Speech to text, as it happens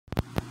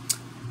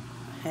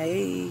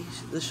Hey,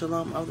 the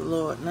shalom of the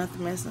Lord.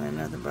 Nothing missing and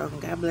nothing broken.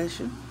 God bless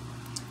you.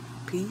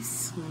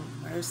 Peace,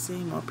 mercy,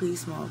 more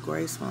peace, more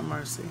grace, more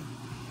mercy.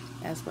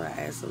 That's what I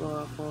ask the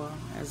Lord for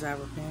as I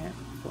repent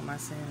for my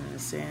sin and the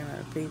sin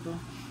of the people,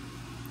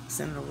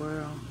 sin of the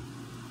world.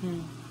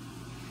 And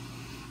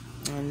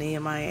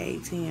Nehemiah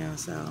 8:10.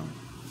 So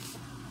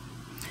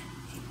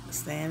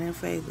stand in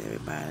faith,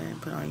 everybody,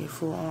 and put on your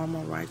full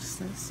armor of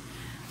righteousness.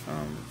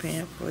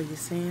 Repent for your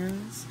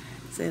sins.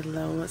 Say the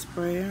Lord's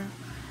Prayer.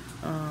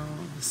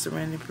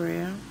 Surrender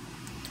prayer.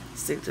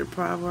 Stick to the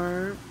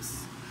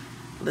Proverbs.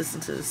 Listen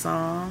to the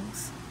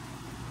songs.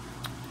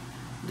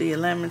 Do your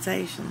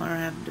lamentation. Learn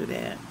how to do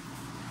that.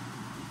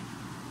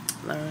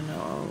 Learn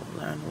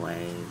the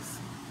ways.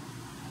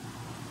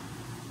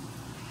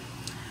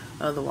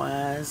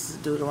 Otherwise,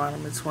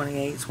 Deuteronomy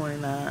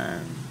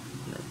 28:29.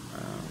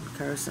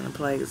 Curse and the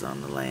plagues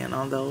on the land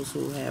on those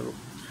who have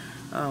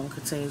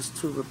continues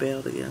to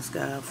rebel against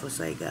God,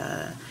 forsake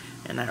God,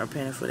 and not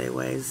repenting for their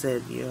ways.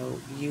 Said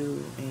you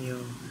and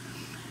your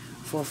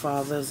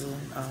forefathers,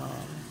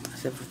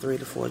 except for 3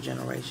 to 4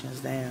 generations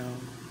down,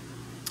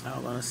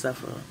 are going to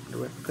suffer the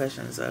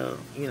repercussions of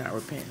you not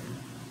repenting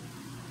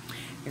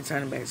and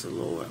turning back to the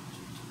Lord.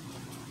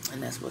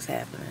 And that's what's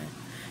happening.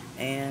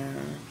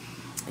 And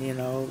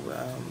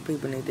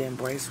people need to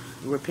embrace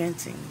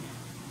repenting.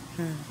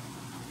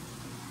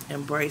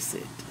 Embrace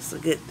it. It's a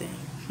good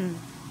thing.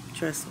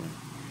 Trust me.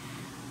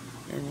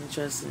 And then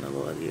trust in the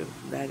Lord,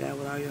 thy God,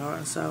 with all your heart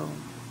and soul.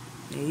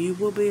 And you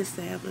will be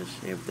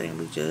established. Everything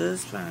will be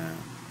just fine.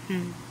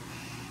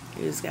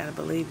 You just got to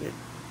believe it.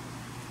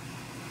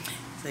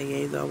 Say,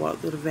 yea, though I walk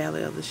through the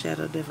valley of the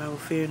shadow of death, I will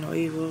fear no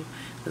evil,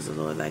 because the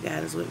Lord thy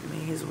God is with me.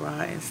 His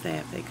rod and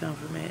staff, they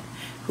comfort me.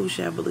 Who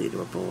shall believe the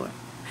report?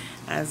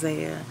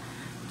 Isaiah,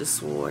 the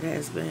sword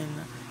has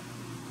been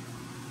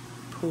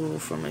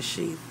pulled from a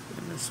sheath,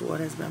 and the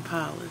sword has been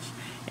polished,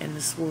 and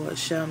the sword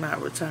shall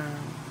not return.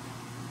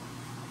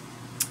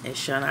 It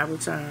shall not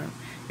return.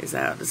 It's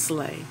out to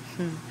slay.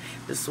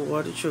 The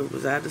sword of truth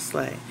is out to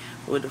slay,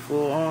 with the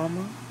full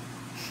armor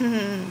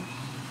and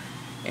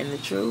the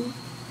truth.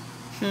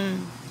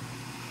 And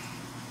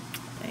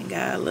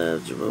God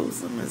loves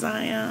Jerusalem and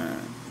Zion.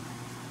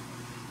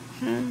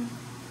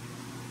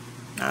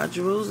 All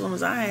Jerusalem and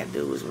Zion had to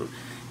do was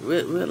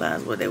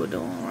realize what they were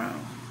doing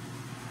wrong.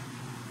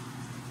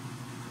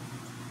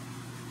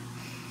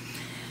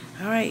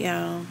 All right,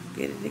 y'all.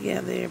 Get it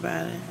together,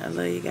 everybody. I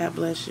love you. God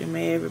bless you.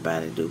 May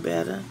everybody do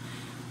better,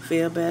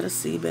 feel better,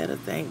 see better,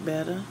 think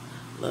better,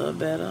 love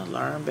better,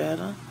 learn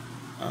better,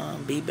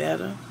 be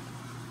better.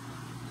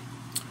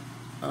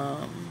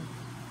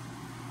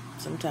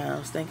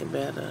 Sometimes thinking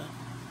better,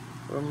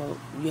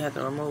 you have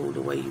to remove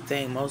the way you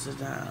think most of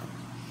the time.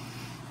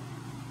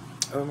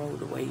 Remove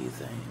the way you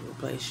think.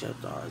 Replace your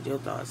thoughts. Your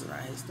thoughts are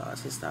not his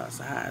thoughts. His thoughts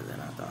are higher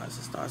than our thoughts.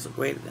 His thoughts are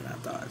greater than our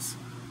thoughts.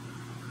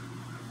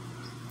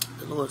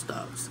 The Lord's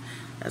thoughts.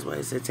 That's why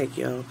he said,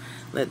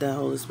 let the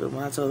Holy Spirit.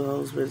 When I told the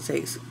Holy Spirit,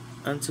 takes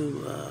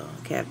unto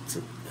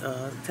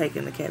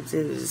taking the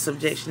captivity,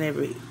 subjection,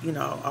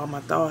 all my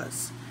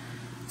thoughts,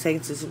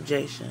 taken to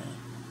subjection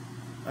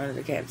under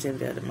the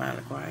captivity of the mind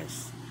of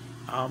Christ.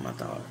 All my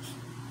thoughts.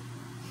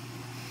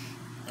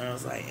 And it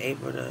was like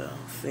April the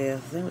 5th. I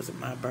think it was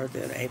my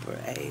birthday, April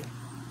 8th.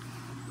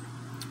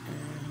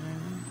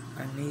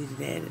 I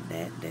needed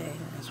that day.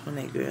 That's when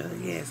they girl at the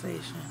gas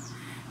station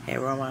had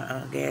run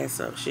my gas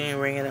up. She didn't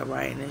ring it up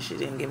right, and then she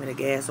didn't give me the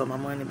gas or my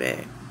money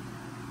back.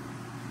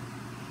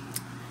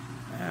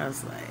 I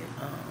was like,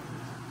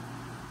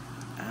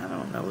 I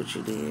don't know what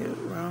you did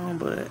wrong,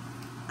 but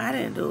I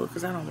didn't do it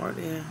because I don't work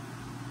there.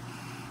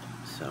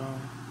 So,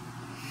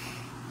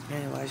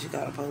 anyway, she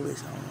got the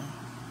police on her.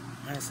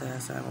 I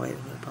said, I'm waiting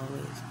for the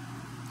police.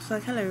 She's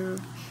like, hello.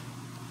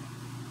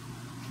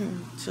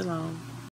 Shalom.